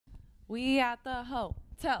We at the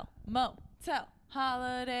hotel, motel,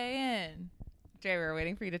 Holiday Inn. Jay, we were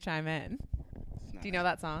waiting for you to chime in. Do you know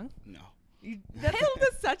that song? No.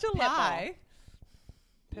 That's such a lie.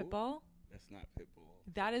 Pitbull? That's not Pitbull.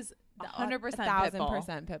 That is 100%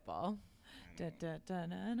 1,000% Pitbull.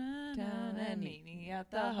 Meet me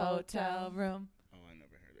at the hotel room. Oh, I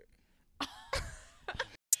never heard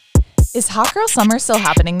it. Is Hot Girl Summer still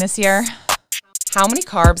happening this year? How many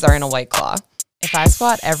carbs are in a White Claw? If I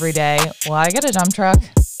squat every day, will I get a dump truck?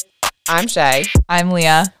 I'm Shay. I'm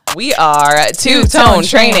Leah. We are Two-Tone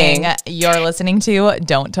Training. You're listening to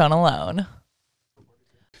Don't Tone Alone.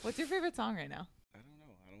 What's your favorite song right now? I don't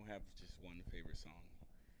know. I don't have just one favorite song.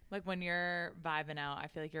 Like when you're vibing out, I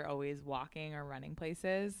feel like you're always walking or running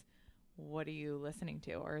places. What are you listening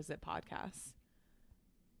to? Or is it podcasts?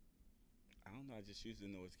 I don't know. I just use the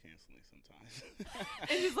noise canceling sometimes.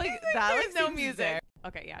 It's just like that was no music.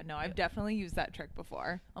 Okay, yeah, no, I've definitely used that trick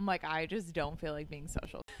before. I'm like, I just don't feel like being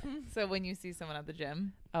social. So when you see someone at the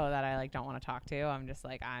gym, that I don't want to talk to, I'm just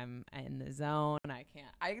like, I'm in the zone.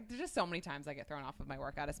 There's just so many times I get thrown off of my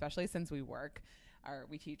workout, especially since we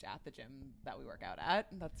teach at the gym that we work out at.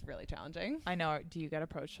 That's really challenging. I know. Do you get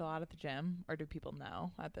approached a lot at the gym, or do people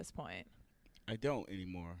know at this point? I don't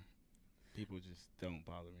anymore. People just don't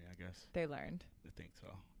bother me, I guess. They learned. I think so.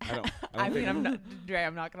 I don't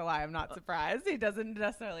I'm not gonna lie, I'm not surprised. He doesn't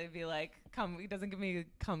necessarily be like, he doesn't give me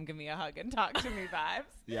a hug and talk to me vibes.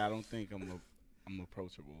 Yeah, I don't think I'm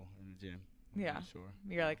approachable in the gym. I'm yeah, not sure.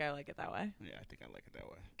 You're like, I like it that way. Yeah, I think I like it that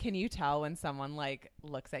way. Can you tell when someone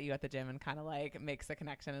looks at you at the gym and kind of makes a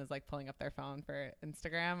connection and is pulling up their phone for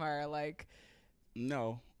Instagram or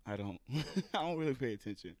No, I don't. I don't really pay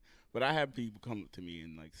attention. But I have people come up to me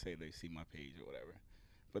and say they see my page or whatever.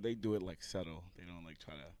 But they do it subtle. They don't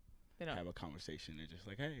try to have a conversation. They're just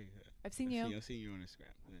like, hey, I've seen you. I've seen you on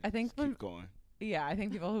Instagram. I think keep going. Yeah, I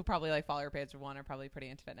think people who probably follow your page are probably pretty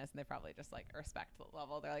into fitness, and they probably just respect the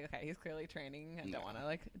level. They're like, okay, he's clearly training and don't want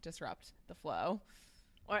to disrupt the flow.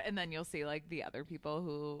 And then you'll see the other people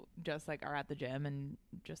who just are at the gym and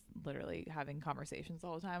just literally having conversations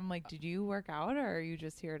all the time. I'm like, did you work out or are you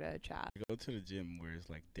just here to chat? I go to the gym where it's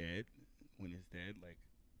dead. When it's dead,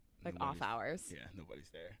 off hours. Yeah, nobody's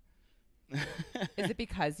there. Is it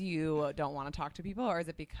because you don't want to talk to people, or is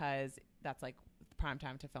it because that's prime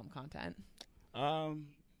time to film content? A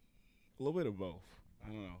little bit of both. I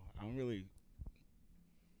don't know. I don't really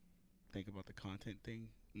think about the content thing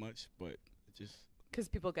much, but just because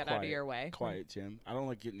people get out of your way. Quiet gym. I don't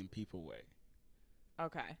like getting in people's way.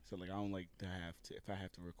 Okay. So I don't like to if I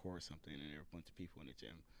have to record something and there are a bunch of people in the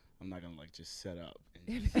gym, I'm not gonna just set up.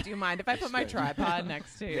 Do you mind if I put my tripod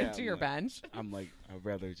next to your bench? I'd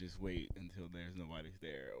rather just wait until there's nobody's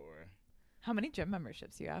there. Or how many gym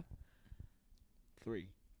memberships do you have? 3.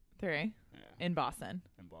 3? Yeah. In Boston.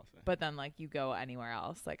 In Boston. But then you go anywhere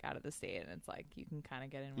else out of the state and it's you can kind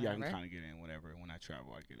of get in whenever. Yeah, I can kind of get in whenever. When I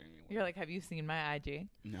travel, I get in anywhere. You're have you seen my IG?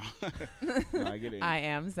 No. No, I get in. I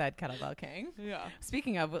am said Kettle Bell King. Yeah.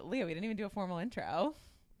 Speaking of, Leah, we didn't even do a formal intro.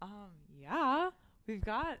 Yeah. We've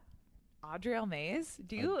got Dre Mayes.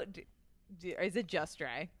 Is it just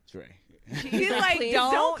Dre? Dre. He's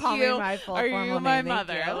don't call me my full formal name. Are you my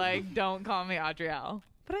mother? Don't call me Adrielle.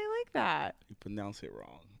 But I like that. You pronounce it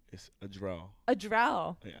wrong. It's Adrell.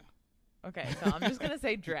 Adrell. Yeah. Okay, so I'm just gonna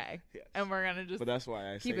say Dre, yes. And we're gonna just. But that's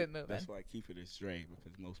why I keep it moving. That's why I keep it as Dre,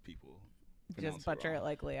 because most people just butcher it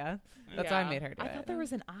like Leah. Yeah. That's why I made her do it. I thought there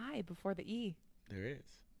was an I before the E. There is.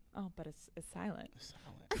 Oh, but it's silent.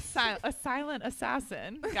 Silent. A silent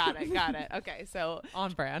assassin. Got it. Okay, so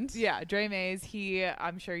on brand. Yeah, Dre Mayes.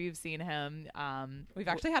 I'm sure you've seen him. We've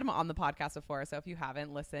actually had him on the podcast before, so if you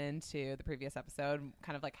haven't listened to the previous episode,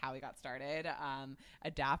 kind of how he got started,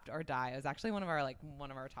 Adapt or Die. It was actually one of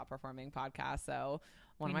our top performing podcasts. So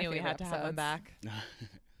one of my favorite episodes. We have him back.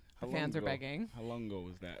 The fans are begging. How long ago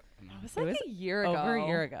was that? It was a year ago. Over a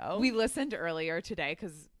year ago. We listened earlier today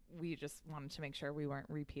because we just wanted to make sure we weren't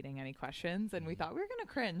repeating any questions, and we thought we were going to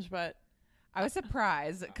cringe, but I was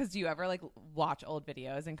surprised because do you ever watch old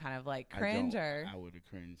videos and kind of cringe? I would have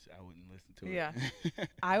cringed. I wouldn't listen to it. Yeah.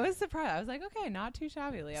 I was surprised. I was like, okay, not too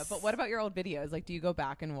shabby, Leah. But what about your old videos? Do you go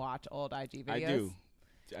back and watch old IG videos?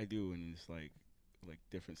 I do, and it's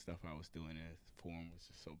different stuff I was doing, and the form was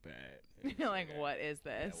just so bad. You're what is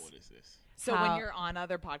this? Yeah, what is this? So when you're on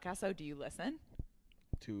other podcasts, do you listen?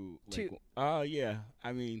 Yeah.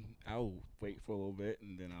 I mean, I'll wait for a little bit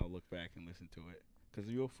and then I'll look back and listen to it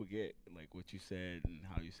because you'll forget what you said and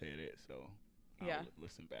how you said it. So I'll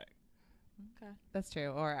listen back. Okay, that's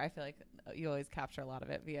true. Or I feel like you always capture a lot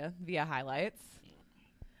of it via highlights.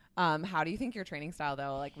 How do you think your training style,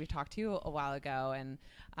 though? Like we talked to you a while ago, and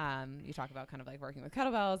you talk about kind of like working with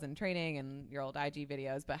kettlebells and training and your old IG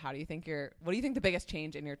videos. But what do you think the biggest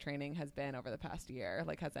change in your training has been over the past year?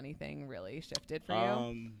 Like, has anything really shifted for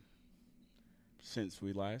you? Since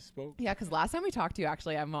we last spoke? Yeah, because last time we talked to you,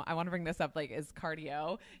 actually, I want to bring this up, like, is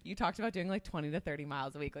cardio. You talked about doing like 20 to 30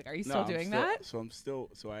 miles a week. Like, are you still doing that?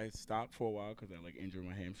 So I stopped for a while because I like injured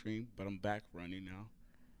my hamstring, but I'm back running now.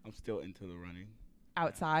 I'm still into the running.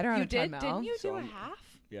 Outside or on a treadmill? Didn't you do a half?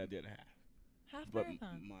 Yeah, I did a half. But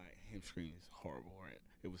my hamstring is horrible, right?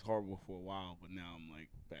 It was horrible for a while, but now I'm like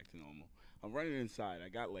back to normal. I'm running inside. I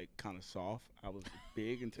got like kind of soft. I was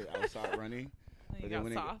big into outside running. But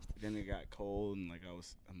then it got cold, and like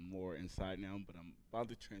I'm more inside now. But I'm about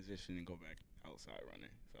to transition and go back outside running.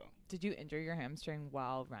 So. Did you injure your hamstring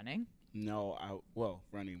while running? No,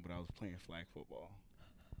 running, but I was playing flag football.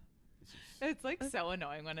 It's like so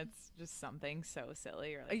annoying when it's just something so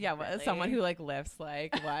silly. Or like really? Someone who like lifts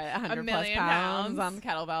like what 100 plus pounds on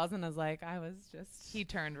kettlebells, and is like, I was just. He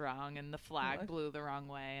turned wrong, and the flag blew the wrong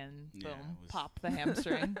way, and boom, popped the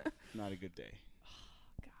hamstring. Not a good day.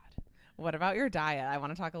 What about your diet? I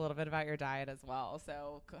want to talk a little bit about your diet as well.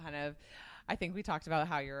 So kind of, I think we talked about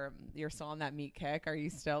how you're still on that meat kick. Are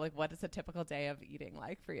you still like, what is a typical day of eating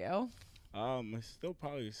like for you? It's still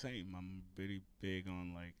probably the same. I'm pretty big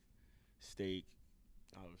on like steak,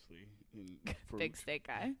 obviously. And fruit. Big steak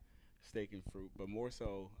guy. Steak and fruit, but more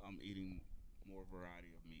so I'm eating more variety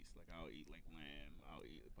of meats. Like I'll eat like lamb, I'll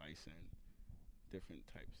eat bison, different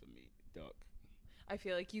types of meat, duck. I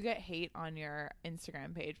feel like you get hate on your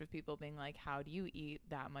Instagram page with people being like, how do you eat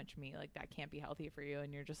that much meat? Like, that can't be healthy for you.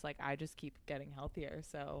 And you're just like, I just keep getting healthier.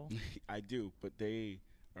 So I do, but they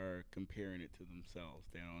are comparing it to themselves.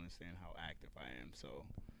 They don't understand how active I am. So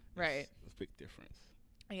right. It's a big difference.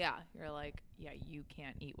 Yeah. You're like, yeah, you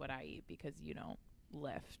can't eat what I eat because you don't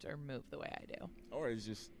lift or move the way I do. Or it's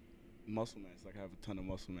just muscle mass. Like I have a ton of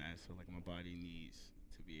muscle mass. So like my body needs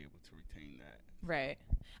to be able to retain that. Right.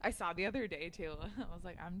 I saw the other day too. I was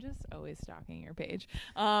like, I'm just always stalking your page.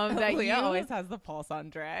 That Leah always has the pulse on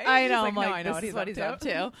Dre. I know. I'm like, no, I know what he's up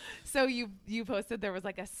to. So you posted there was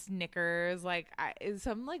like a Snickers, like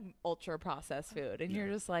some like ultra processed food, and you're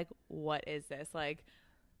just like, what is this? Like,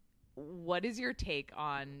 what is your take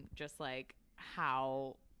on just like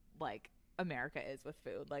how like America is with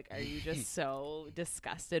food? Like, are you just so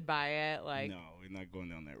disgusted by it? Like, no, we're not going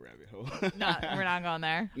down that rabbit hole. We're not going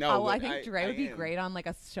there. No, I think Dre would be great on like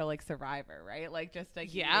a show like Survivor, right? Like just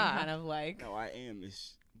like kind of like. No, I am.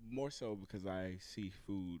 It's more so because I see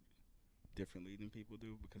food differently than people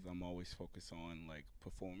do because I'm always focused on like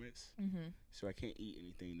performance. Mm-hmm. So I can't eat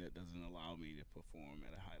anything that doesn't allow me to perform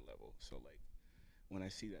at a high level. So like when I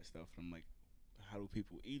see that stuff, I'm like, how do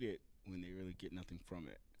people eat it when they really get nothing from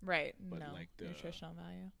it? Right. But no like the nutritional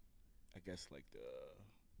value. I guess like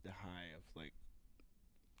the high of like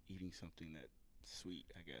eating something that's sweet,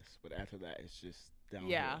 I guess. But after that, it's just downhill.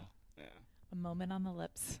 Yeah. Yeah. A moment on the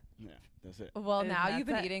lips. Yeah, that's it. Well, now you've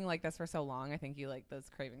been eating like this for so long. I think you like those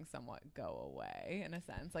cravings somewhat go away in a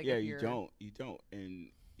sense. Like yeah, you don't, and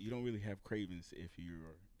you don't really have cravings if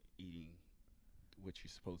you're eating what you're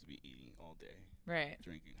supposed to be eating all day. Right.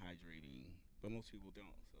 Drinking, hydrating, but most people don't,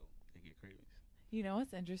 so they get cravings. You know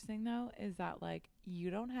what's interesting though is that like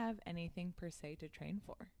you don't have anything per se to train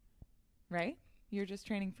for, right? You're just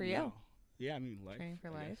training for you. Yeah, I mean life. Training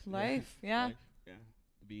for life. Yeah. Life, yeah. Life, yeah.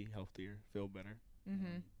 Be healthier, feel better.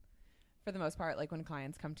 Mm-hmm. For the most part, like when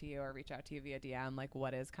clients come to you or reach out to you via DM, like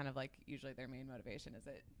what is kind of like usually their main motivation? Is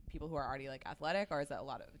it people who are already like athletic, or is it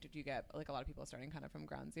did you get like a lot of people starting kind of from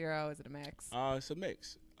ground zero? Is it a mix? It's a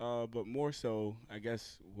mix. But more so, I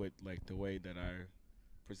guess with like the way that I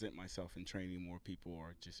present myself in training, more people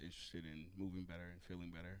are just interested in moving better and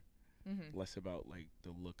feeling better. Mm-hmm. Less about like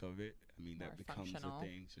the look of it. I mean, more that becomes functional. a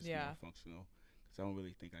thing, just more functional. Because I don't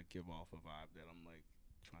really think I give off a vibe that I'm like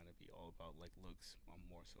trying to be all about like looks. I'm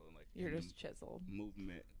more so like you're just chiseled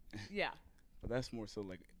movement. Yeah. But that's more so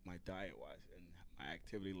like my diet wise and my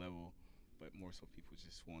activity level. But more so people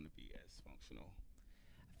just want to be as functional.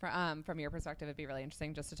 From your perspective, it'd be really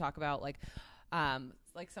interesting just to talk about like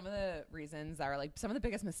some of the reasons that are like some of the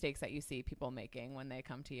biggest mistakes that you see people making when they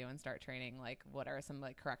come to you and start training. Like what are some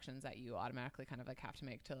like corrections that you automatically kind of like have to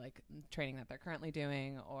make to like training that they're currently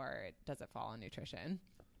doing, or does it fall on nutrition?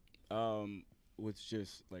 With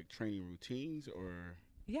just like training routines or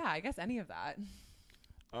yeah, I guess any of that.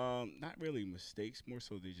 Not really mistakes, more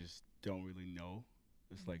so they just don't really know.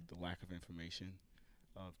 It's like the lack of information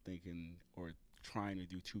of thinking or trying to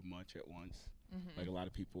do too much at once. Mm-hmm. Like a lot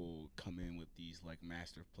of people come in with these like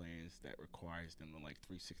master plans that requires them to like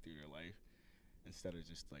 360 their life instead of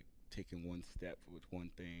just like taking one step with one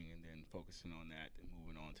thing and then focusing on that and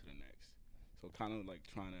moving on to the next. So kind of like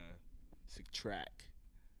trying to subtract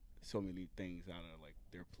so many things out of like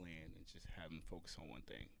their plan and just have them focus on one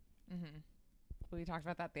thing. Mm-hmm. We talked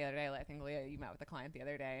about that the other day. I think, Leah, you met with a client the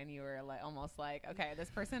other day and you were like, almost like, okay,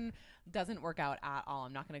 this person doesn't work out at all.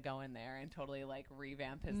 I'm not going to go in there and totally like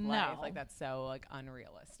revamp his life. Like that's so like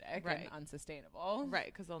unrealistic and unsustainable. Right.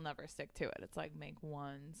 Because they'll never stick to it. It's like make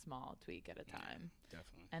one small tweak at a time.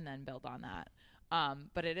 Definitely. And then build on that.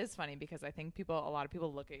 But it is funny because I think a lot of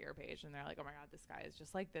people look at your page and they're like, oh my God, this guy is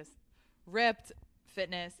just like this ripped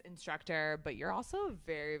fitness instructor, but you're also a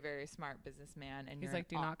very, very smart businessman. And he's like,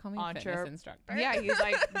 do not call me a fitness instructor. Yeah, he's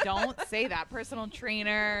like, don't say that. Personal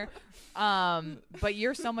trainer. But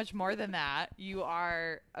you're so much more than that. You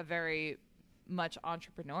are a very much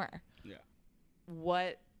entrepreneur. Yeah.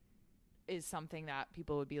 What is something that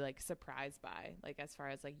people would be like surprised by, like as far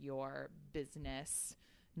as like your business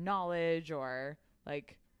knowledge, or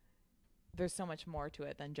like there's so much more to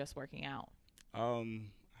it than just working out? I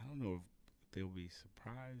don't know if they'll be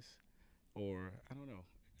surprised, or I don't know.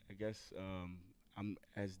 I guess I'm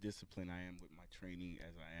as disciplined I am with my training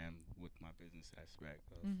as I am with my business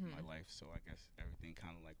aspect of my life. So I guess everything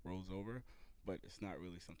kind of like rolls over, but it's not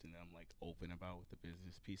really something that I'm like open about with the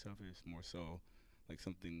business piece of it. It's more so like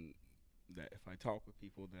something that if I talk with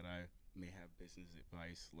people that I may have business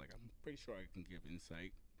advice, like I'm pretty sure I can give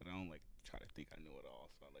insight, but I don't like try to think I know it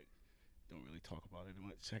all. So I like don't really talk about it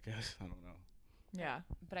much, I guess. I don't know. Yeah.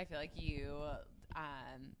 But I feel like you,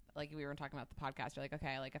 like we were talking about the podcast, you're like,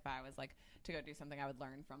 okay, like if I was like to go do something, I would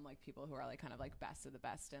learn from like people who are like kind of like best of the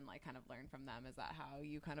best and like kind of learn from them. Is that how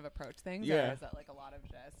you kind of approach things? Yeah. Or is that like a lot of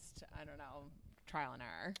just, I don't know, trial and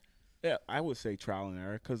error? Yeah, I would say trial and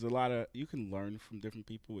error, because you can learn from different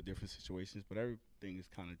people with different situations, but everything is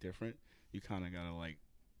kind of different. You kind of got to like,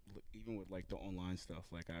 even with like the online stuff,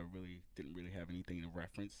 like I really didn't really have anything to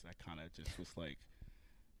reference. I kind of just was like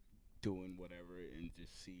doing whatever and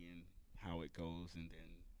just seeing how it goes. And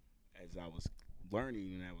then as I was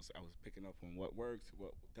learning and I was picking up on what works,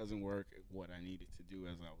 what doesn't work, what I needed to do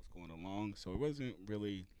as I was going along. So it wasn't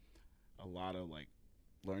really a lot of like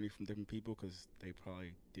learning from different people, because they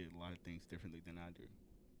probably did a lot of things differently than I do.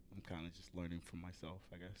 I'm kind of just learning from myself,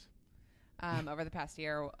 I guess. Over the past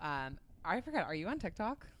year, I forgot, are you on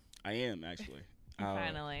TikTok? I am, actually.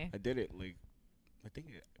 Finally. I did it like, I think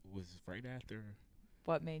it was right after.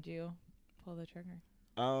 What made you pull the trigger?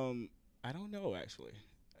 I don't know, actually.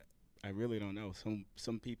 I really don't know.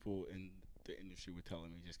 Some people in the industry were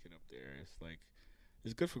telling me just get up there. It's like,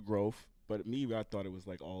 it's good for growth. But me, I thought it was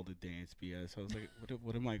like all the dance BS. I was like,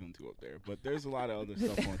 what am I going to do up there? But there's a lot of other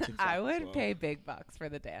stuff on TikTok. I would pay big bucks for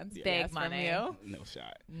the dance. Yeah. Big money. From you. No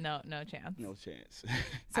shot. No chance. No chance.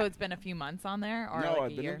 So it's been a few months on there, or no,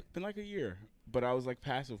 like a year? It's been like a year. But I was like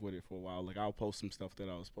passive with it for a while. Like I'll post some stuff that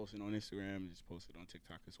I was posting on Instagram and just post it on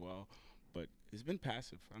TikTok as well. But it's been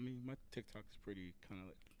passive. I mean, my TikTok is pretty kind of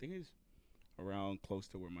like, I think it's around close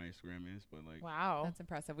to where my Instagram is, but like, wow, that's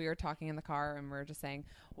impressive. We were talking in the car and we were just saying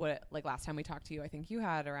like last time we talked to you, I think you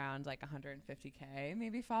had around like 150K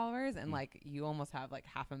maybe followers, and like you almost have like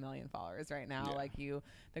 500,000 followers right now. Yeah. Like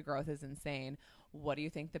the growth is insane. What do you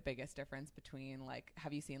think the biggest difference between, like,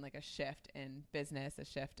 have you seen like a shift in business, a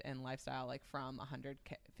shift in lifestyle, like from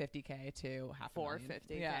 150K to 500,000?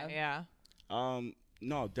 450K. Yeah.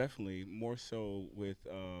 No, definitely more so with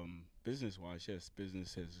business wise. Yes,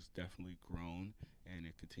 business has definitely grown and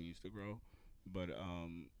it continues to grow. But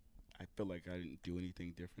I feel like I didn't do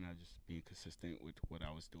anything different. I just being consistent with what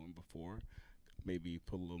I was doing before. Maybe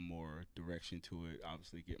put a little more direction to it.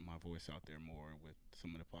 Obviously, get my voice out there more with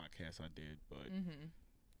some of the podcasts I did. But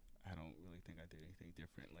I don't really think I did anything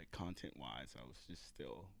different. Like content wise, I was just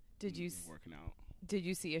still working out. Did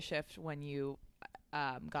you see a shift when you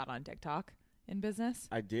got on TikTok in business?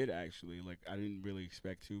 I did, actually. Like I didn't really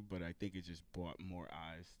expect to, but I think it just brought more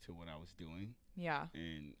eyes to what I was doing. Yeah.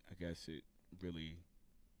 And I guess it really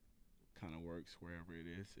kind of works wherever it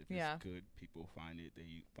is. If it's good, people find it,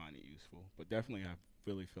 they find it useful. But definitely, I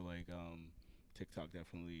really feel like TikTok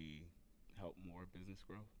definitely helped more business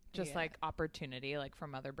growth. Just like opportunity, like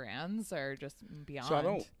from other brands, or just beyond? So I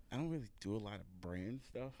don't really do a lot of brand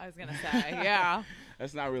stuff. I was gonna say, yeah.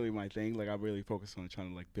 That's not really my thing. Like I really focus on trying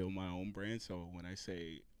to like build my own brand. So when I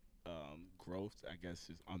say growth, I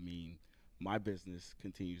guess I mean my business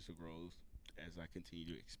continues to grow as I continue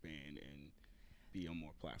to expand and be on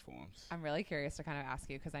more platforms. I'm really curious to kind of ask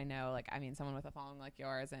you, because I know, like, I mean, someone with a following like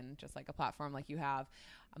yours and just like a platform like you have,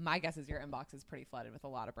 my guess is your inbox is pretty flooded with a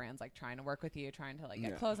lot of brands like trying to work with you, trying to like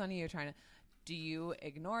get clothes on you, do you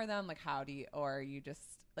ignore them? Like how do you, or you just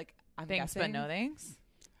like, I'm thanks guessing, but no thanks?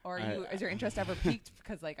 Or is your interest ever peaked?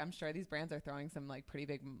 Because like I'm sure these brands are throwing some like pretty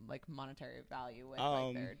big like monetary value with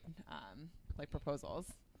like their like proposals.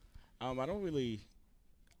 I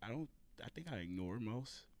think I ignore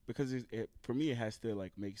most because for me it has to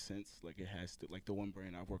like make sense. Like it has to, like the one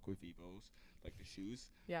brand I work with, Vivos, like the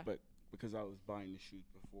shoes. Yeah. But because I was buying the shoes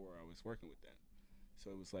before I was working with them, so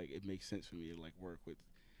it was like it makes sense for me to like work with.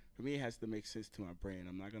 For me, it has to make sense to my brand.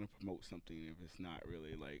 I'm not gonna promote something if it's not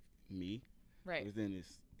really like me. Right. Because then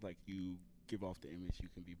it's like you give off the image you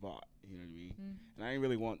can be bought. You know what I mean? And I didn't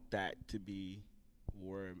really want that to be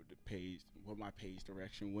where my page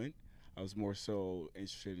direction went. I was more so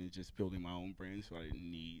interested in just building my own brand, so I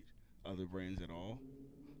didn't need other brands at all.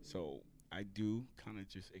 So I do kind of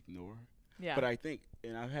just ignore. Yeah. But I think,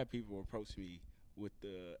 and I've had people approach me with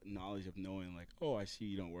the knowledge of knowing, like, oh, I see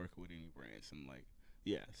you don't work with any brands. I'm like,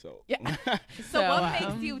 yeah. So so what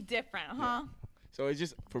makes you different, huh? Yeah. So it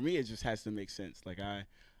just, for me, it just has to make sense. Like I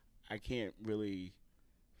can't really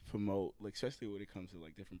promote, like, especially when it comes to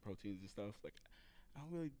like different proteins and stuff. Like I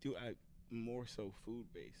don't really do. I more so food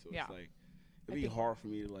based. So it's like it'd be hard for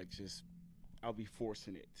me to like just. I'll be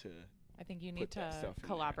forcing it to. I think you need to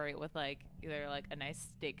collaborate with like either like a nice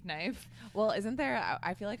steak knife. Well, isn't there?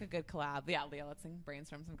 I feel like a good collab. Yeah, Leah, let's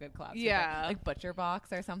brainstorm some good collabs. Yeah, like Butcher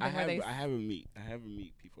Box or something. I have a meat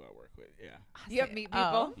people I work with. Yeah. You have meat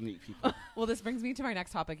people. Meat people. Well, this brings me to my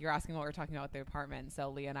next topic. You're asking what we're talking about with the apartment.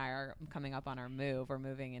 So Leah and I are coming up on our move. We're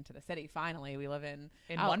moving into the city. Finally, we live in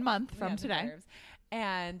 1 month from today.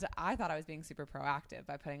 And I thought I was being super proactive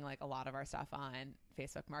by putting like a lot of our stuff on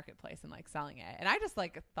Facebook Marketplace and like selling it. And I just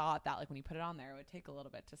like thought that like when you put it on there, it would take a little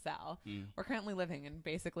bit to sell. We're currently living in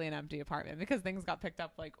basically an empty apartment because things got picked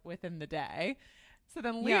up like within the day. So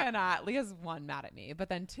then Leah's one, mad at me, but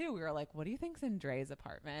then two, we were like, what do you think's in Dre's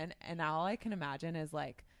apartment? And all I can imagine is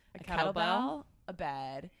like a kettlebell, a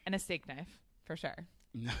bed, and a steak knife for sure.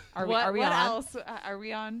 No. Are we what on? else? Are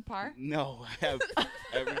we on par? No, I have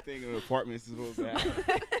everything in the apartment is supposed to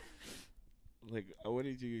have. Like, what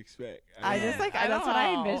did you expect? That's what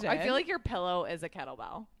I envisioned. I feel like your pillow is a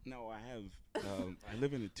kettlebell. No, I have. I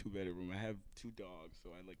live in a 2-bedroom. I have 2 dogs, so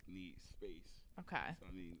I like need space. Okay. So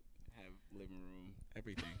I mean, have living room,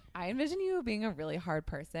 everything. I envision you being a really hard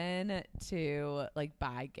person to like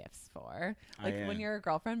buy gifts for. Like when your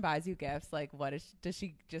girlfriend buys you gifts, like does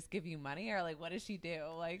she just give you money or like what does she do?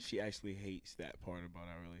 Like she actually hates that part about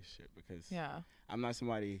our relationship because I'm not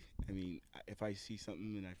somebody. I mean, if I see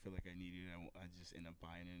something and I feel like I need it, I just end up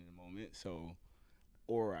buying it in the moment. So,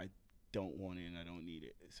 or I don't want it and I don't need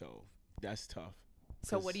it. So that's tough.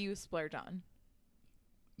 So what do you splurge on?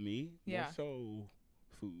 Me? Yeah. More so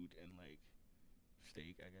food and like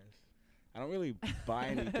steak, I guess. I don't really buy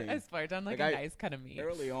anything. I splurge on like a nice cut of meat.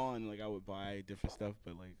 Early on, like I would buy different stuff,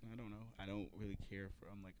 but like I don't know. I don't really care for.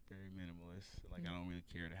 I'm like very minimalist. Like I don't really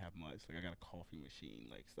care to have much. Like I got a coffee machine,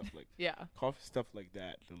 like stuff like coffee stuff like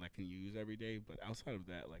that I can use every day. But outside of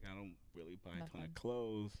that, like I don't really buy a ton of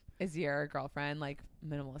clothes. Is your girlfriend like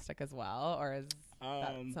minimalistic as well, or is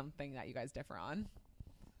that something that you guys differ on?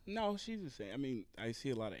 No, she's the same. I mean, I see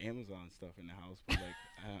a lot of Amazon stuff in the house, but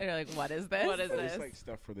like, they're like, "What is this? What is this?" It's like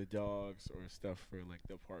stuff for the dogs or stuff for like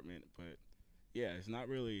the apartment. But yeah, it's not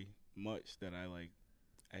really much that I like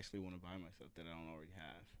actually want to buy myself that I don't already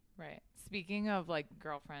have. Right. Speaking of like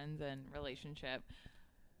girlfriends and relationship,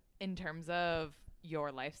 in terms of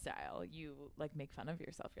your lifestyle, you like make fun of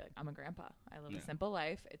yourself. You're like, I'm a grandpa. I live a simple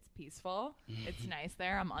life. It's peaceful. It's nice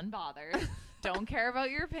there. I'm unbothered. Don't care about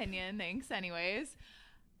your opinion. Thanks, anyways.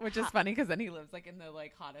 Which is funny because then he lives like in the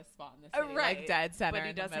like hottest spot in the city, like dead center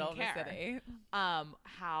in the middle of the city.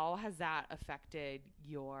 How has that affected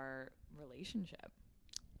your relationship?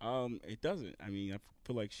 It doesn't. I mean, I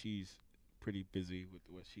feel like she's pretty busy with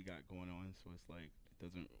what she got going on, so it's like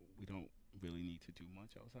we don't really need to do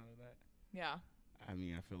much outside of that. Yeah. I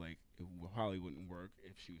mean, I feel like it probably wouldn't work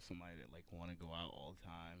if she was somebody that like want to go out all the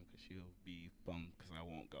time because she'll be bummed because I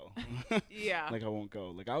won't go. Yeah. Like I won't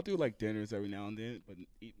go. Like I'll do like dinners every now and then, but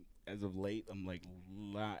as of late, I'm like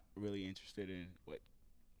not really interested in what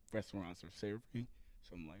restaurants are serving.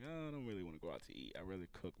 So I'm like, I don't really want to go out to eat. I rather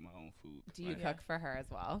cook my own food. Do you cook for her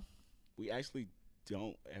as well? We actually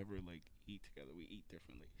don't ever like eat together. We eat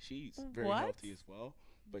differently. She's very healthy as well,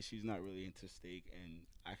 but she's not really into steak, and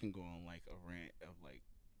I can go on like a rant of like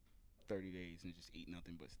 30 days and just eat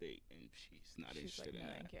nothing but steak, and she's not interested in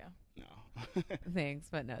that. Thank you. No. Thanks,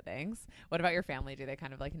 but no thanks. What about your family? Do they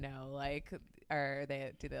kind of like know, like,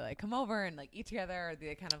 do they like come over and like eat together, or do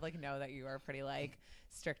they kind of like know that you are pretty like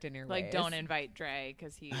strict in your ways? Like, don't invite Dre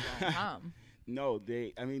because he won't come. No,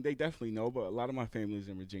 they definitely know, but a lot of my family's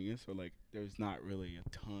in Virginia, so like there's not really a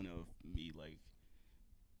ton of me like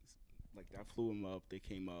like I flew them up. They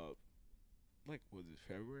came up like was it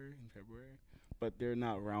February? In February, but they're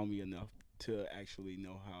not around me enough to actually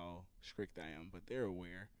know how strict I am. But they're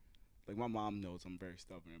aware. Like my mom knows I'm very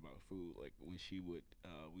stubborn about food. Like when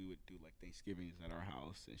we would do like Thanksgivings at our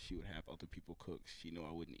house, and she would have other people cook. She knew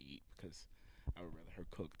I wouldn't eat because I would rather her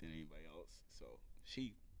cook than anybody else. So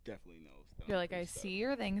she definitely knows. That You're I'm like, pretty I see stubborn.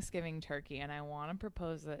 your Thanksgiving turkey, and I want to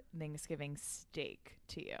propose a Thanksgiving steak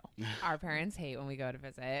to you. Our parents hate when we go to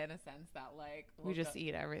visit, in a sense that like We just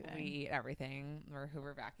eat everything. We eat everything. We're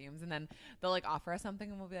Hoover vacuums, and then they'll like offer us something,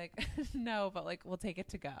 and we'll be like, no, but like we'll take it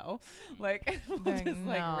to go. Like we'll Like, just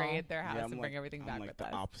like no. raid their house Yeah, and bring everything back I'm like with the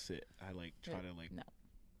us. opposite. I like try to like No.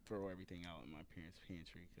 throw everything out in my parents'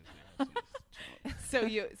 pantry because they have so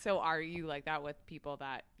much junk. So are you like that with people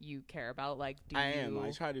that you care about? Like, I am.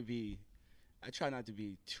 I try not to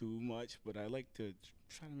be too much, but I like to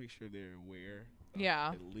try to make sure they're aware of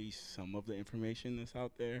Yeah. at least some of the information that's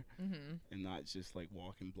out there, Mm-hmm. and not just like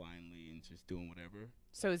walking blindly and just doing whatever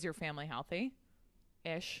So is your family healthy?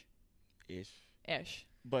 Ish. ish.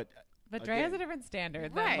 But But Dre has a different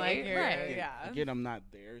standard than Right, like your, right. again, I'm not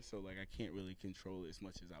there, so like I can't really control it as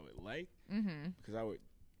much as I would like, Mm-hmm. because I would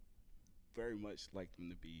very much like them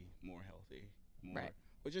to be more healthy, Right.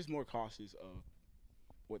 or just more cautious of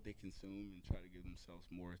what they consume and try to give themselves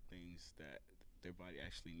more things that their body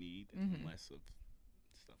actually need and Mhm. less of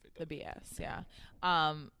stuff it The doesn't. BS, yeah.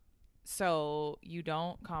 So you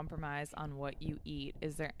don't compromise on what you eat.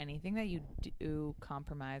 Is there anything that you do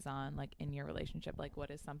compromise on, like in your relationship? Like, what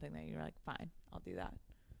is something that you're like, fine, I'll do that?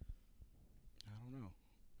 I don't know.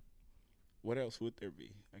 What else would there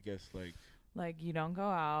be? I guess Like, you don't go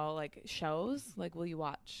out, like shows. Like, will you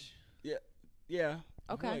watch? yeah.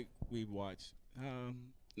 I feel Okay. like we watch.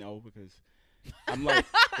 No, because I'm like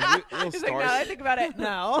we'll He's start. like, now that I think about it,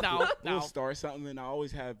 no. We'll start something, and I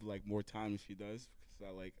always have like more time than she does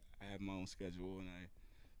because I have my own schedule, and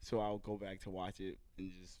so I'll go back to watch it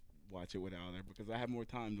and just watch it without her because I have more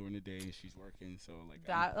time during the day and she's working. So like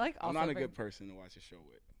that. Like I'm also not a bring- good person to watch a show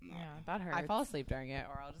with. I'm not. Yeah, that hurts. I fall asleep during it,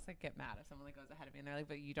 or I'll just like get mad if someone like goes ahead of me and they're like,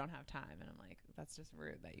 "But you don't have time," and I'm like, "That's just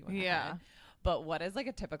rude that you went Yeah. ahead." But what is like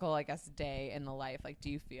a typical, I guess, day in the life? Like,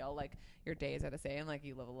 do you feel like your days are the same, like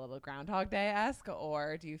you live a little Groundhog Day esque,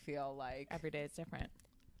 or do you feel like Every day is different.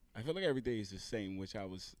 I feel like every day is the same, which I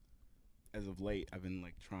was, as of late, I've been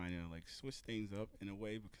like trying to like switch things up in a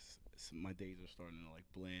way because my days are starting to like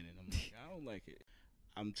blend, and I'm like, I don't like it.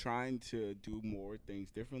 I'm trying to do more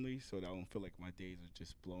things differently so that I don't feel like my days are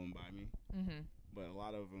just blowing by me. Mm-hmm. But a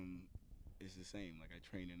lot of them is the same. Like I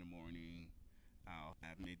train in the morning, I'll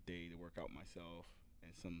have midday to work out myself,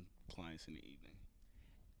 and some clients in the evening.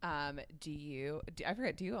 I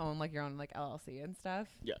forget, do you own like your own like LLC and stuff?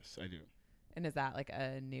 Yes, I do. And is that like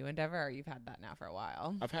a new endeavor, or you've had that now for a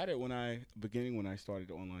while? I've had it when I started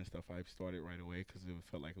the online stuff. I started right away because it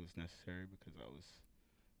felt like it was necessary because I was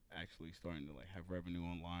actually starting to like have revenue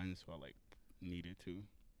online, so I like needed to.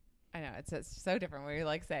 I know it's so different where you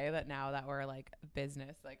like say that now that we're like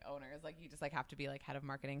business like owners, like you just like have to be like head of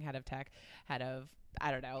marketing, head of tech, head of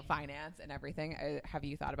I don't know, finance and everything. Have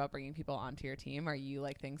you thought about bringing people onto your team? Are you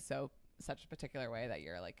like things such a particular way that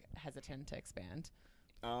you're like hesitant to expand?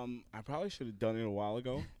 I probably should have done it a while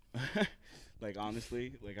ago. Like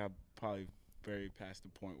honestly, like I'm probably very past the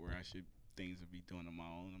point where things would be doing on my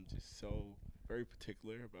own. I'm just so very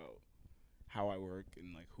particular about how I work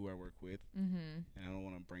and like who I work with, Mm-hmm. and I don't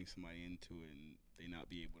want to bring somebody into it and they not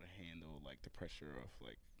be able to handle like the pressure of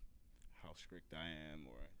like how strict I am,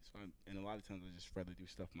 and a lot of times I just rather do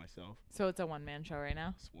stuff myself. So it's a one-man show right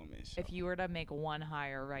now? It's one man show. If you were to make one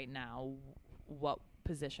hire right now, what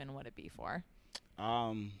position would it be for?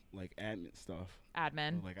 Like admin stuff.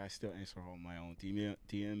 Admin? Like I still answer all my own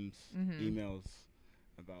DMs, Mhm. emails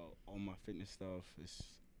about all my fitness stuff.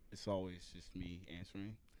 It's always just me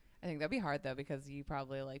answering. I think that'd be hard though because you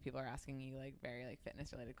probably like people are asking you like very like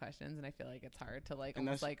fitness related questions, and I feel like it's hard to like And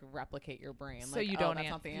almost that's- like replicate your brain. So like, you oh, don't that's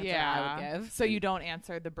answer not the answer I would give. So you don't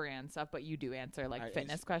answer the brand stuff, but you do answer like I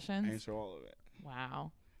fitness I questions? answer all of it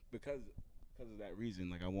Wow. because of that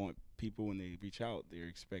reason. Like I want people when they reach out, they're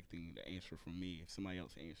expecting the answer from me. If somebody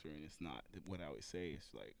else answering, it's not what I would say.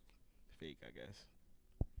 It's like fake, I guess.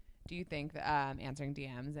 Do you think that answering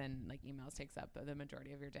DMs and like emails takes up the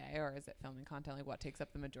majority of your day, or is it filming content? Like what takes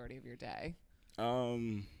up the majority of your day?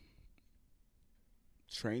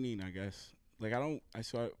 Training, I guess. Like I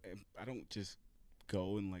don't just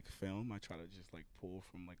go and like film. I try to just like pull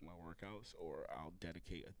from like my workouts, or I'll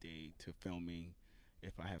dedicate a day to filming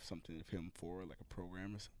if I have something to film for, like a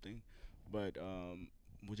program or something. But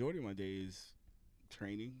majority of my day is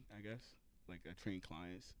training, I guess. Like I train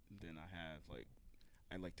clients, and then I have like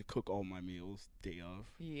I like to cook all my meals day of.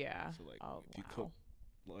 Yeah. So like if you cook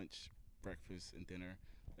lunch, breakfast, and dinner,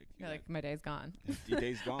 like you're like, my day's gone. Your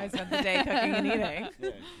day's gone. I spent the day cooking and eating. Yeah,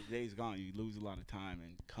 your day's gone. You lose a lot of time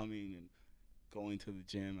and coming and going to the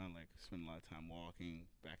gym. I like spend a lot of time walking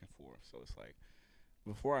back and forth. So it's like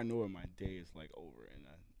before I know it, my day is like over, and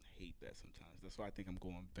I hate that sometimes. That's why I think I'm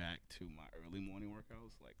going back to my early morning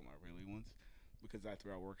workouts, like my really ones. Because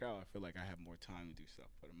after I work out, I feel like I have more time to do stuff.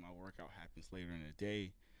 But if my workout happens later in the day,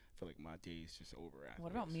 I feel like my day is just over after.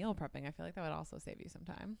 What about meal prepping? I feel like that would also save you some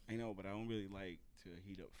time. I know, but I don't really like to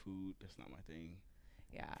heat up food. That's not my thing.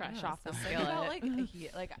 Yeah, fresh off the skillet.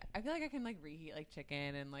 skillet. Like I feel like I can like reheat like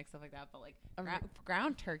chicken and like stuff like that, but like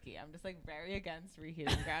ground turkey, I'm just like very against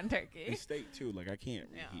reheating ground turkey. And steak too. Like I can't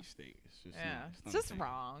reheat steak. It's just it's just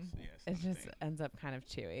wrong. It just ends up kind of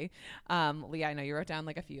chewy. Leah, I know you wrote down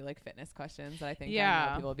like a few like fitness questions that I think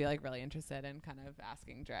people will be like really interested in kind of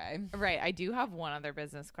asking Dre. Right. I do have one other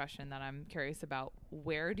business question that I'm curious about.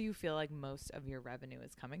 Where do you feel like most of your revenue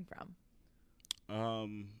is coming from?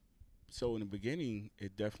 So in the beginning,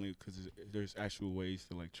 it definitely, because there's actual ways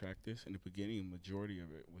to like track this. In the beginning, majority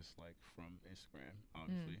of it was like from Instagram,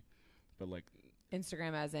 obviously, but like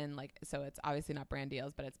Instagram as in like, so it's obviously not brand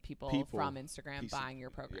deals, but it's people from Instagram buying your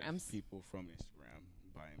programs. Yes, people from Instagram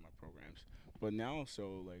buying my programs. But now,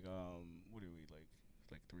 so like, what are we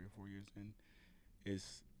like 3 or 4 years in?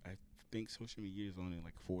 I think social media is only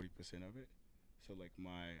like 40% of it. So like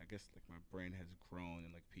I guess like my brand has grown,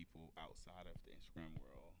 and like people outside of the Instagram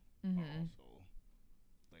world. Also,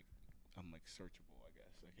 like I'm like searchable, I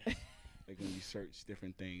guess. Like when you search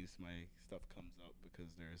different things, my stuff comes up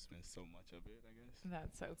because there's been so much of it, I guess.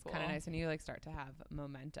 That's so cool. Kind of nice when you like start to have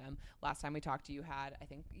momentum. Last time we talked to you had, I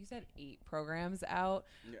think you said 8 programs out.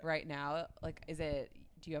 Right now. Like, do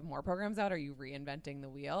you have more programs out? Are you reinventing the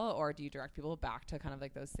wheel, or do you direct people back to kind of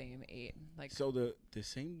like those same 8? Like, so the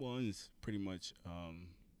same ones pretty much.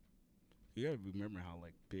 You gotta remember how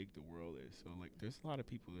like big the world is. So like, there's a lot of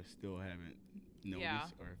people that still haven't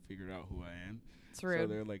noticed or figured out who I am. True. So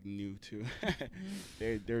they're like new to,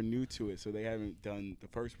 they're new to it. So they haven't done the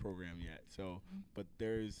first program yet. So, but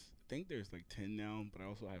I think there's like 10 now. But I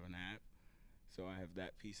also have an app, so I have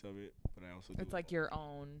that piece of it. But I also it's like your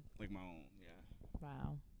own, like my own. Yeah.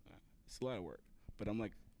 Wow. It's a lot of work, but I'm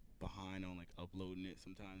like behind on like uploading it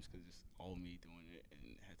sometimes because it's all me doing it,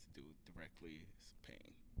 and it has to do directly. It's a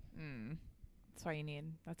pain. That's why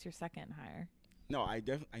that's your second hire. No, I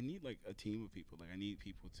need like a team of people. Like I need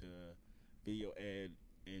people to video ed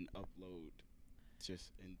and upload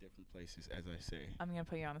just in different places, as I say. I'm going to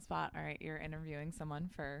put you on the spot. All right. You're interviewing someone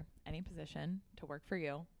for any position to work for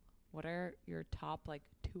you. What are your top like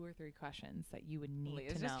 2 or 3 questions that you would need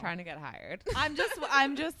to know? Just trying to get hired. I'm just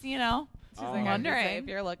wondering if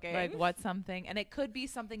you're looking. Like what's something, and it could be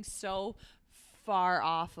something so far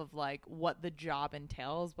off of like what the job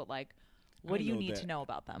entails, but like what do you need to know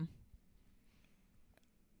about them?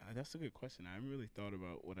 That's a good question. I haven't really thought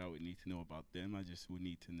about what I would need to know about them. I just would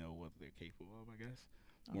need to know what they're capable of, I guess.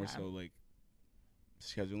 Okay. More so like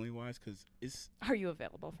scheduling wise, because are you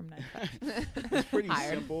available from 9 to 5? It's pretty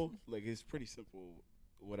simple. Like it's pretty simple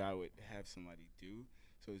what I would have somebody do.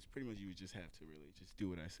 So it's pretty much you would just have to really just do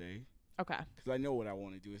what I say. Okay. Because I know what I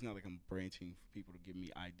want to do. It's not like I'm branching for people to give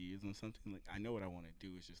me ideas on something. Like I know what I want to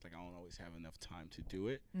do. It's just like I don't always have enough time to do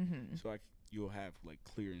it. So you'll have like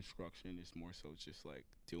clear instruction. It's more so just like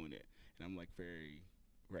doing it. And I'm like very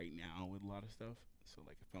right now with a lot of stuff. So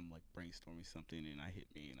like if I'm like brainstorming something and I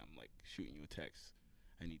hit me and I'm like shooting you a text,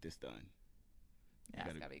 I need this done. Yeah,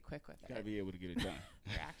 you gotta be quick with it. You gotta be able to get it done.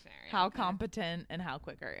 Reactionary. How competent and how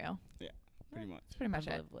quick are you? Yeah, pretty much. That's pretty much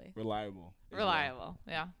it. Reliable. Reliable.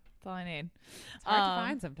 Yeah. That's all I need. It's hard to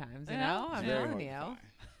find sometimes, you know? I'm telling you.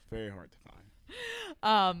 Very hard to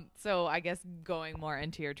find. So I guess going more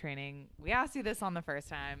into your training, we asked you this on the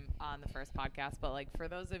first podcast, but like for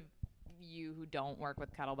those of you who don't work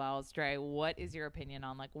with kettlebells, Dre, what is your opinion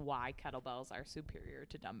on like why kettlebells are superior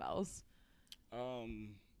to dumbbells? I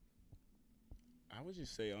would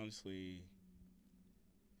just say honestly,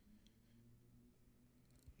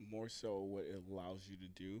 more so what it allows you to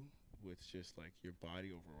do with just like your body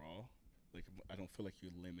overall. Like I don't feel like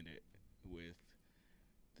you're limited with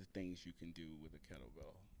the things you can do with a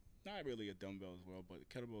kettlebell. Not really a dumbbell as well, but the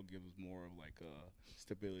kettlebell gives more of like a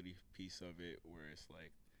stability piece of it, where it's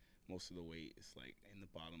like most of the weight is like in the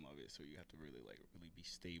bottom of it, so you have to really be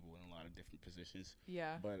stable in a lot of different positions.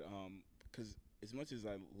 Yeah. But because as much as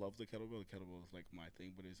I love the kettlebell is like my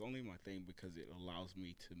thing, but it's only my thing because it allows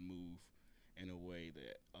me to move in a way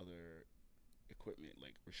that other equipment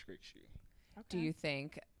like restricts you. Okay. Do you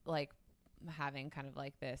think like having kind of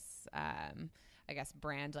like this, I guess,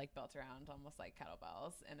 brand like built around almost like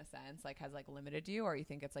kettlebells in a sense, like has like limited you, or you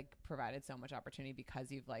think it's like provided so much opportunity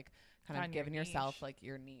because you've like kind of given yourself like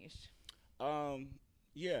your niche?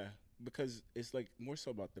 Yeah, because it's like more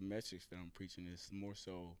so about the message that I'm preaching. It's more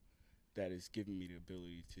so that it's giving me the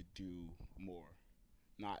ability to do more,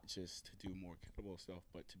 not just to do more kettlebell stuff,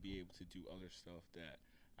 but to be able to do other stuff that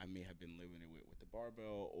I may have been limited with the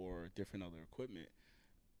barbell or different other equipment.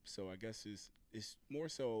 So I guess it's more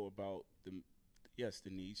so about the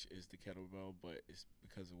niche is the kettlebell, but it's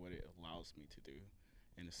because of what it allows me to do,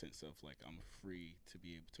 in the sense of like I'm free to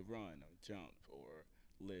be able to run or jump or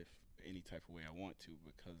lift any type of way I want to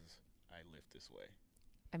because I lift this way.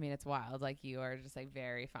 I mean, it's wild. Like, you are just like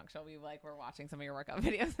very functional. We like were watching some of your workout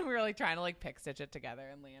videos and we were like trying to like pick stitch it together,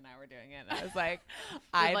 and Leah and I were doing it. And I was like,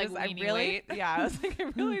 I was like, I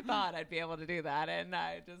really thought I'd be able to do that. And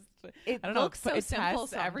I don't know. So it simple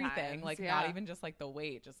tests everything. Like, yeah. not even just like the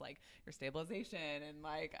weight, just like your stabilization and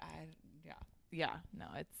like, yeah. No,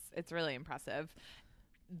 it's really impressive.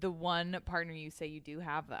 The one partner you say you do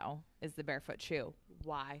have though is the barefoot shoe.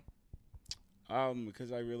 Why?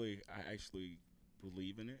 Because I actually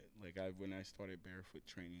believe in it. Like when I started barefoot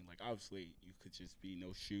training, like obviously you could just be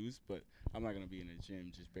no shoes, but I'm not gonna be in the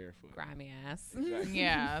gym just barefoot. Grimy ass. Exactly.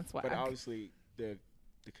 Yeah, that's why. But obviously the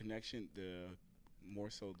connection, more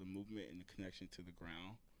so the movement and the connection to the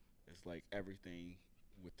ground is like everything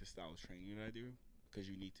with the style of training that I do, because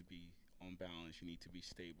you need to be on balance, you need to be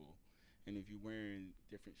stable. And if you're wearing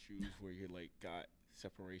different shoes where you're like got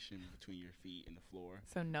separation between your feet and the floor,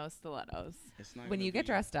 so no stilettos. It's not when you get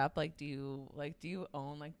dressed up, like do you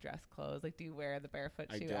own like dress clothes? Like, do you wear the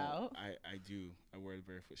barefoot shoe out? I do. I wear the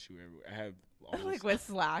barefoot shoe everywhere. I have all like with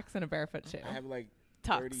slacks and a barefoot shoe. I have like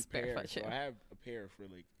Tux 30 barefoot pairs. shoe. So I have a pair for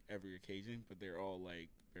like every occasion, but they're all like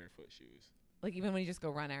barefoot shoes. Like even when you just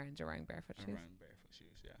go run errands, you're wearing barefoot shoes. I run barefoot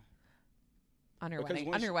shoes, yeah. On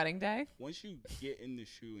your wedding day. Once you get in the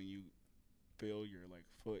shoe and you feel your like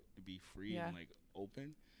foot to be free and like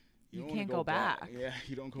open, you don't can't go back. Yeah,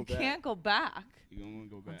 you don't go you back. You can't go back. You don't want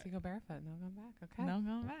to go back. Once you go barefoot, no going back. Okay. No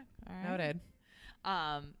going back. All right.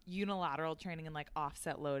 Noted. Unilateral training and like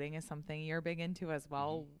offset loading is something you're big into as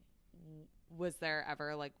well. Was there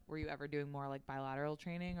ever were you ever doing more like bilateral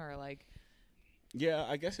training or like? Yeah,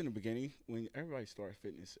 I guess in the beginning when everybody started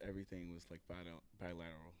fitness, everything was like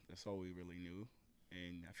bilateral. That's all we really knew,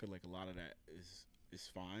 and I feel like a lot of that is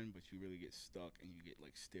fine, but you really get stuck and you get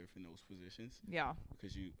like stiff in those positions. Yeah.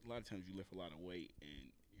 Because a lot of times you lift a lot of weight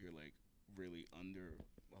and you're like really under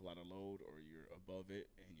a lot of load, or you're above it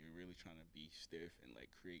and you're really trying to be stiff and like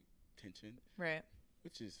create tension. Right.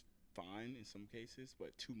 Which is fine in some cases,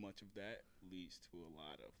 but too much of that leads to a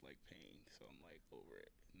lot of like pain. So I'm like over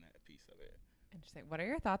it in that piece of it. Interesting. What are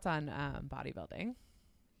your thoughts on bodybuilding?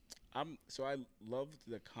 So I love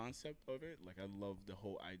the concept of it. Like I love the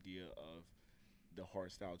whole idea of the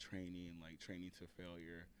hard style training and like training to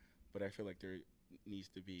failure, but I feel like there needs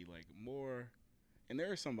to be like more, and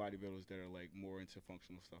there are some bodybuilders that are like more into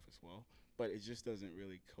functional stuff as well, but it just doesn't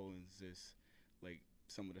really coexist. Like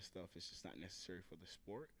some of the stuff is just not necessary for the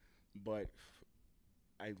sport, but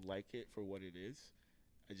I like it for what it is.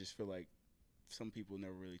 I just feel like some people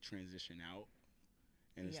never really transition out,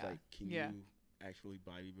 and it's like, can you actually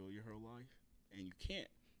bodybuild your whole life? And you can't,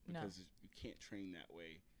 because you can't train that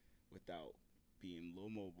way without being low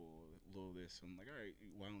mobile, little this. So I'm like, all right,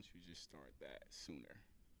 why don't you just start that sooner?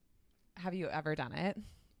 Have you ever done it?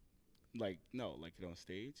 Like, no, like it on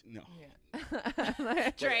stage? No. Yeah.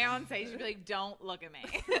 Dre on stage, you'd be like, don't look at me.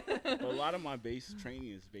 But a lot of my base training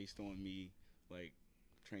is based on me, like,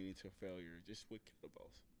 training to failure just with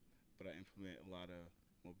kettlebells. But I implement a lot of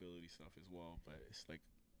mobility stuff as well, but it's like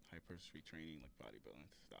hypertrophy training, like bodybuilding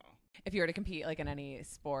style. If you were to compete like in any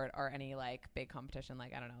sport or any like big competition,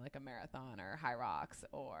 like I don't know, like a marathon or High Rocks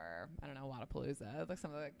or I don't know, Wadapalooza, like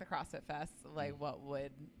some of like the CrossFit fests, like what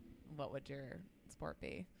would your sport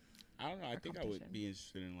be? I don't know. I think I would be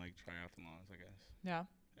interested in like triathlons, I guess. Yeah.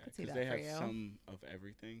 Because they have some of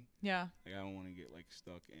everything. Yeah. Like I don't want to get like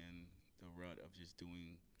stuck in the rut of just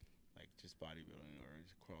doing like just bodybuilding or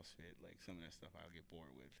just CrossFit. Like some of that stuff I'll get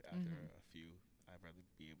bored with after a few. I'd rather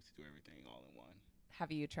be able to do everything all in one.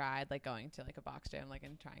 Have you tried like going to like a box gym, like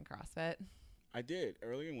and trying CrossFit? I did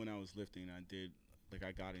earlier when I was lifting. I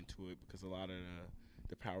got into it because a lot of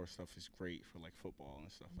the power stuff is great for like football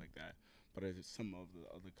and stuff like that. But some of the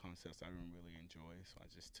other concepts I didn't really enjoy, so I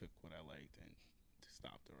just took what I liked and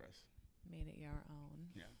stopped the rest. Made it your own.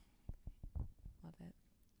 Yeah. Love it.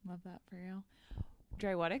 Love that for you.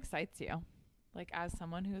 Dre, what excites you? Like as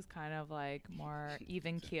someone who's kind of like more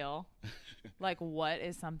even keel, like what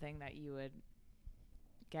is something that you would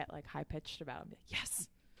get like high pitched about and be like, yes?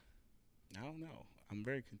 I don't know. I'm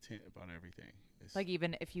very content about everything. It's Like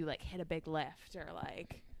even if you like hit a big lift or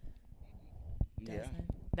like yeah.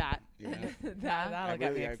 that. Yeah. That'll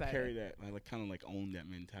get me I excited. carry that. I like kind of like own that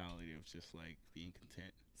mentality of just like being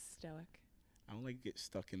content. Stoic. I don't like get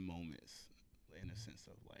stuck in moments in a sense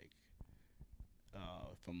of like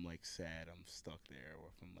if I'm like sad, I'm stuck there, or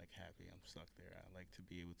if I'm like happy, I'm stuck there. I like to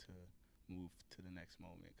be able to move to the next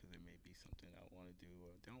moment because it may be something I want to do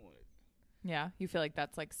or don't want to do. Yeah, you feel like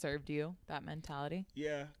that's like served you, that mentality?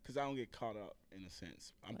 Yeah, because I don't get caught up in a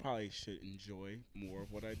sense. I probably should enjoy more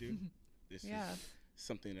of what I do. This is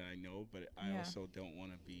something that I know, but I also don't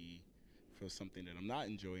want to for something that I'm not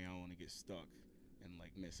enjoying. I don't want to get stuck and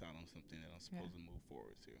like miss out on something that I'm supposed to move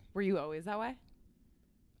forward to. Were you always that way?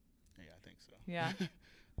 Yeah, I think so. Yeah.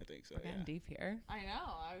 I think so. We're getting deep here. I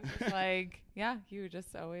know. I was just like, yeah, you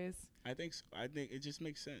just always. I think so. I think it just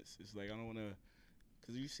makes sense. It's like I don't want to,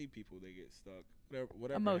 because you see people, they get stuck.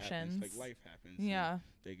 Whatever Emotions. happens, like life happens. Yeah.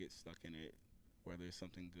 They get stuck in it. Whether it's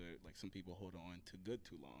something good, like some people hold on to good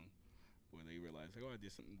too long, where they realize like, oh, I did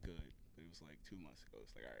something good, but it was like 2 months ago.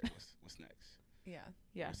 It's like, all right, what's next? Yeah.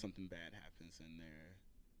 Yeah. Or something bad happens and they're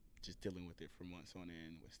just dealing with it for months on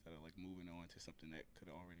end instead of like moving on to something that could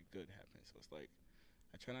already good happen. So it's like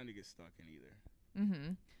I try not to get stuck in either.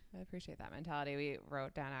 Mm-hmm. I appreciate that mentality. We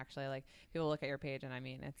wrote down actually, like, people look at your page and I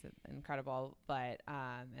mean it's incredible, but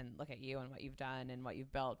and look at you and what you've done and what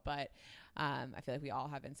you've built, but I feel like we all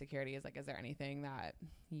have insecurities. Like, is there anything that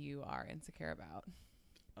you are insecure about?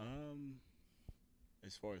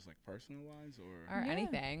 As far as like personal wise or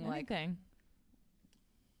anything.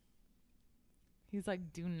 He's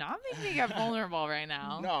like, do not make me get vulnerable right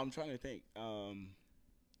now. No, I'm trying to think. I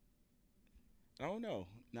don't know.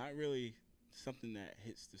 Not really something that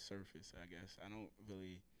hits the surface, I guess. I don't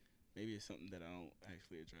really. Maybe it's something that I don't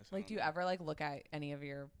actually address. Like, do you ever like look at any of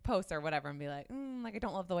your posts or whatever and be like, like I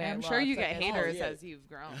don't love the way I'm I sure look. you Like, get haters as you've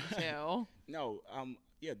grown too. No,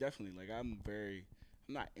 yeah, definitely. Like I'm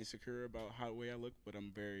not insecure about how the way I look, but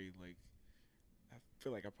I'm very like. I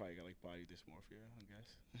feel like I probably got like body dysmorphia, I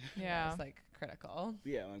guess. Yeah. It's like critical.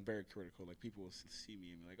 Yeah, I'm very critical. Like people will see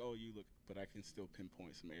me and be like, "Oh, you look," but I can still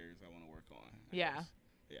pinpoint some areas I want to work on. I guess.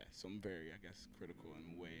 Yeah. So I'm very, I guess, critical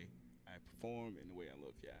in the way I perform and the way I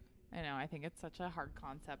look. Yeah. I know. I think it's such a hard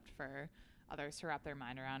concept for others to wrap their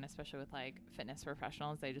mind around, especially with like fitness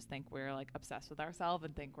professionals. They just think we're like obsessed with ourselves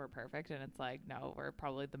and think we're perfect, and it's like, no, we're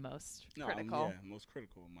probably the most critical. Most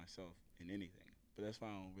critical of myself in anything. But that's why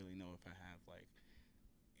I don't really know if I have like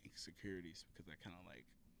insecurities, because I kind of like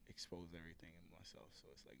expose everything in myself. So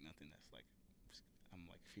it's like nothing that's like I'm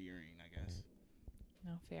like fearing, I guess.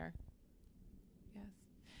 No fear. Yes.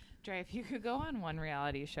 Dre, if you could go on one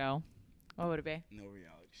reality show, what would it be? No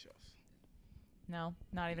reality shows. No,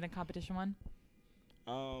 not even a competition one.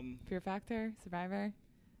 Fear Factor, Survivor.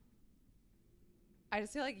 I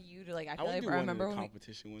just feel like you do. Like, I I feel would like do I one remember of the when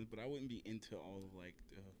competition ones, but I wouldn't be into all of like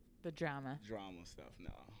the drama stuff. No.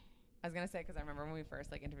 I was gonna say, because I remember when we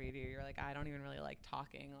first like interviewed you, you're like, I don't even really like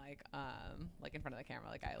talking like in front of the camera.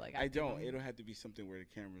 Like I don't. It'll have to be something where the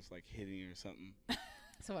camera's like hitting or something.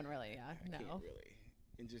 So when really, I can't really,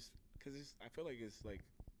 and just because I feel like it's like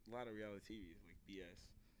a lot of reality TV is like BS.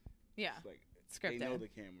 Yeah. It's like scripted. They know the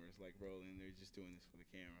camera's like rolling. They're just doing this for the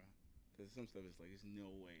camera. Because some stuff is like, there's no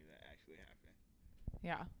way that actually happened.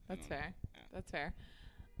 Yeah, that's fair. Yeah. That's fair.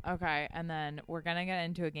 Okay, and then we're gonna get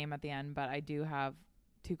into a game at the end, but I do have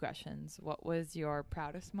 2 questions. What was your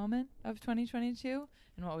proudest moment of 2022,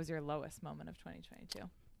 and what was your lowest moment of 2022?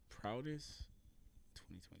 Proudest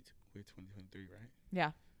 2022. We're 2023, right?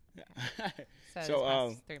 Yeah. Yeah.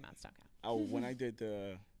 So 3 months don't count. When I did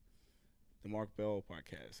the Mark Bell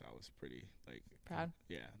podcast, I was pretty like proud.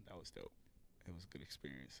 Yeah, that was dope. It was a good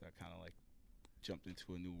experience. I kind of like jumped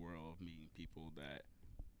into a new world of meeting people that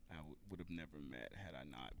I would have never met had I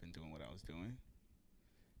not been doing what I was doing.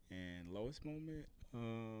 And lowest moment,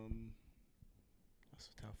 that's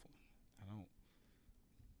a tough one. I don't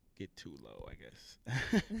get too low, I guess.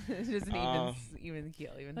 It's just an even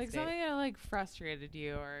keel, even like state. something that like frustrated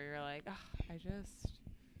you, or you're like, I just.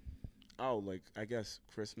 Oh, like I guess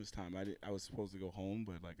Christmas time. I was supposed to go home,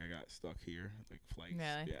 but like I got stuck here, like flights.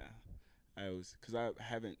 Really? Yeah. Because I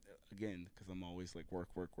haven't, again, because I'm always like work.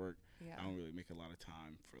 Yeah. I don't really make a lot of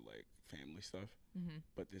time for like family stuff. Mm-hmm.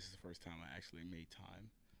 But this is the first time I actually made time,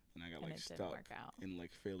 and I got And like it didn't stuck work out. in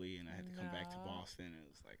like Philly, and I had to come back to No. Boston, and it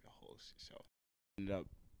was like a whole shit show.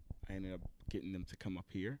 I ended up getting them to come up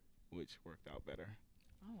here, which worked out better.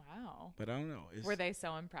 Oh wow. But I don't know. Were they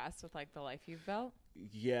so impressed with like the life you've built?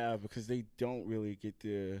 Yeah, because they don't really get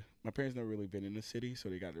to. My parents never really been in the city, so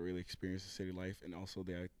they got to really experience the city life, and also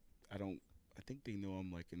I don't I think they know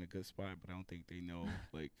I'm like in a good spot, but I don't think they know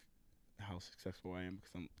like how successful I am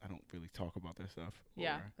because I don't really talk about that stuff.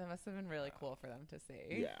 Yeah. That must have been really cool for them to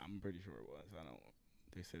see. Yeah, I'm pretty sure it was.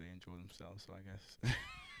 They say they enjoy themselves, so I guess.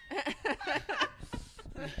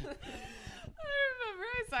 I remember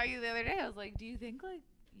I saw you the other day. I was like, do you think like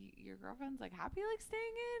your girlfriend's like happy like staying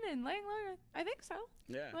in and laying longer? I think so.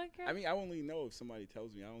 Yeah. Like, I mean, I only know if somebody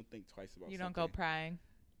tells me. I don't think twice about. You don't go prying.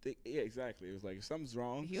 Yeah, exactly. It was like if something's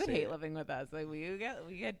wrong. You would hate living with us. Like we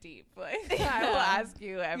get deep. Like I will ask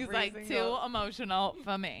you every. He's like too emotional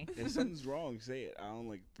for me. If something's wrong, say it. I don't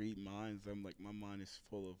like read minds. I'm like my mind is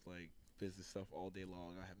full of like business stuff all day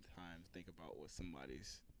long. I have time to think about what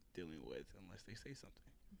somebody's dealing with unless they say something.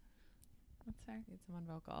 That's fair. Need someone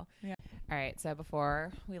vocal. Yeah. All right. So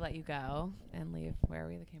before we let you go and leave, where are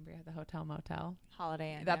we? The Cambria, the hotel motel.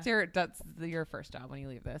 Holiday Inn. That's your first job when you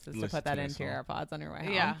leave this is to put that into your AirPods on your way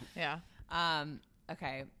home. Yeah. Yeah.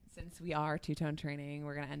 Okay. Since we are two-tone training,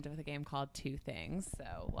 we're gonna end with a game called Two Things.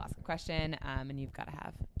 So we'll ask a question, and you've got to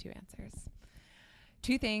have two answers.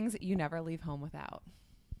 Two things you never leave home without.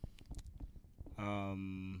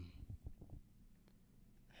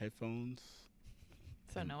 Headphones.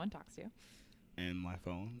 So no one talks to you. And my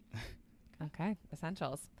phone. Okay,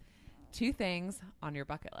 essentials. Two things on your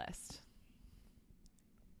bucket list.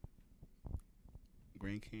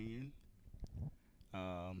 Grand Canyon.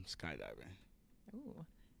 Skydiving. Ooh.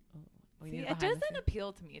 We See, need it doesn't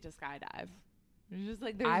appeal to me to skydive. It's just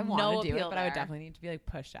like there's I want no to do it, but there. I would definitely need to be like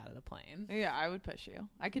pushed out of the plane. Yeah, I would push you.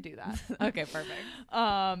 I could do that. Okay, perfect.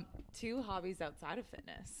 Two hobbies outside of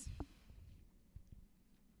fitness.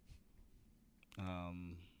 I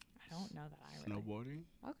don't know that I really. Snowboarding.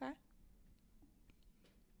 Okay.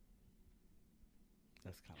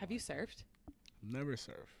 That's kind of. Have you surfed? Never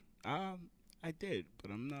surfed. I did,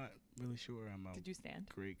 but I'm not really sure Did you stand?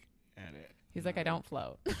 great at it. He's like, I don't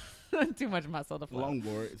float. Too much muscle to float.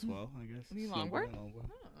 Longboard as well, I guess. You longboard? Longboard.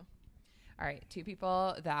 Oh. All right, two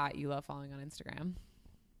people that you love following on Instagram.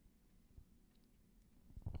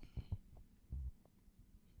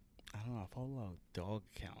 I don't know. I follow a lot of dog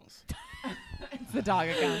accounts. It's the dog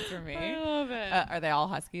accounts for me. I love it. Are they all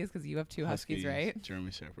huskies? Because you have two huskies, right?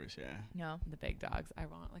 German shepherds, yeah. No. The big dogs. I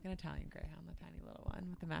want like an Italian greyhound, the tiny little one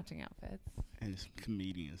with the matching outfits. And some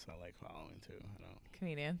comedians I like following too. I don't.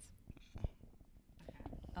 Comedians.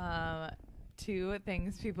 Two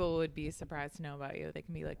things people would be surprised to know about you. They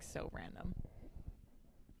can be like so random.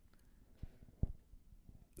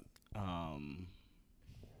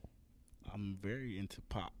 I'm very into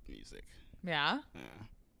pop music. Yeah. Yeah.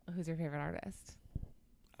 Who's your favorite artist?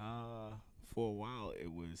 For a while it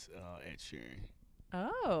was Ed Sheeran.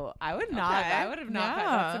 Oh, I would not. Okay. I would have not. Yeah.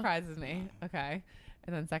 That surprises me. Okay.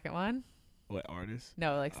 And then second one? What artist?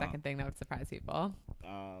 No, like second thing that would surprise people. I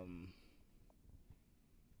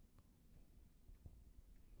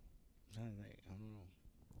don't know.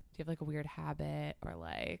 Do you have like a weird habit or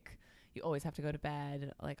like you always have to go to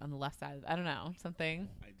bed like on the left side? I don't know. Something.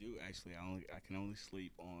 I do actually. I can only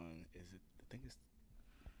sleep on. I think it's.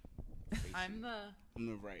 I'm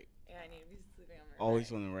the right. Yeah, I need to be sleeping on my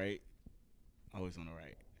Always on the right. Always on the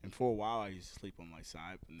right. And for a while, I used to sleep on my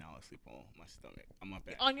side, but now I sleep on my stomach. On my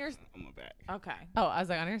back. On your. On my back. Okay. Oh, I was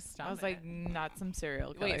like on your stomach. I was like, not some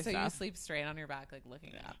serial killer wait, so stuff. you sleep straight on your back, like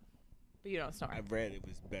looking up. But you don't snore. I've read it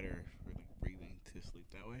was better for like breathing to sleep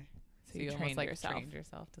that way. So you almost like yourself. trained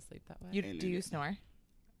yourself to sleep that way. Do you snore?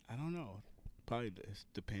 I don't know. Probably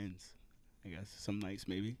depends. I guess some nights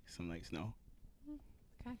maybe, some nights no.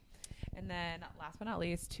 Okay. And then last but not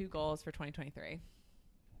least, two goals for 2023.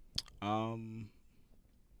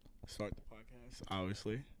 Start the podcast,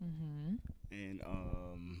 obviously. Mm-hmm. And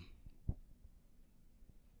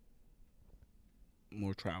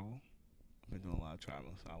more travel. I've been doing a lot of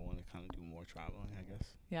travel, so I want to kind of do more traveling, I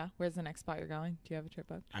guess. Yeah. Where's the next spot you're going? Do you have a trip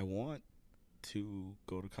booked? I want to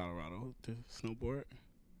go to Colorado to snowboard.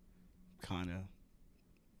 Kind of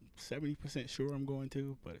 70% sure I'm going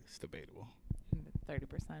to, but it's debatable. 30%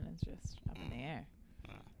 is just up in the air.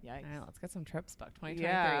 Yikes. All right, let's get some trips booked. 2023,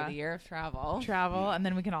 Yeah. the year of travel. Travel, and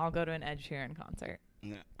then we can all go to an Ed Sheeran concert.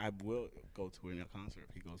 Yeah, I will go to a concert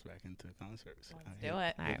if he goes back into concerts. Let's do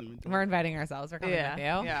it. All right. We're inviting ourselves. We're coming with you.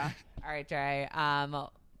 Yeah. All right, Dre.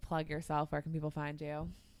 Plug yourself. Where can people find you?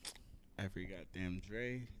 Every goddamn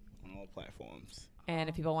Dre on all platforms. And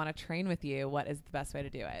if people want to train with you, what is the best way to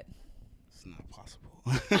do it? It's not possible.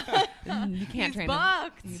 You can't train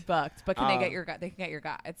booked. them. You booked. But can they get your they can get your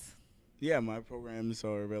guides? Yeah, my programs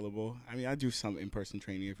are available. I mean, I do some in-person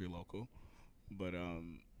training if you're local, but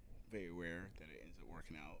very rare that it ends up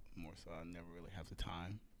working out. More so, I never really have the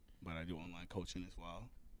time, but I do online coaching as well.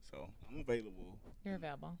 So I'm available. You're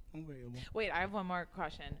available. I'm available. Wait, I have one more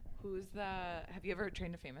question. Have you ever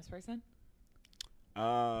trained a famous person?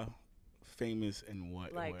 Famous in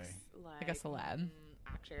what way? Like a celeb?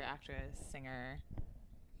 Actor, actress, singer.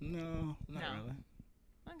 No, not really.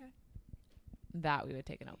 Okay. That we would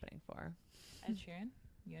take an opening for. Ed Sheeran,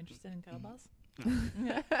 you interested in kettlebells?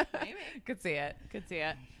 Maybe. Could see it.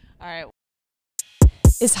 All right.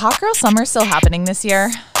 Is Hot Girl Summer still happening this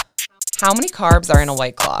year? How many carbs are in a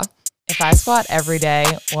White Claw? If I squat every day,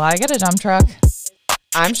 will I get a dump truck?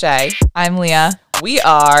 I'm Shay. I'm Leah. We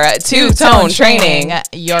are Two Tone Training.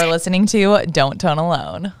 You're listening to Don't Tone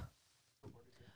Alone.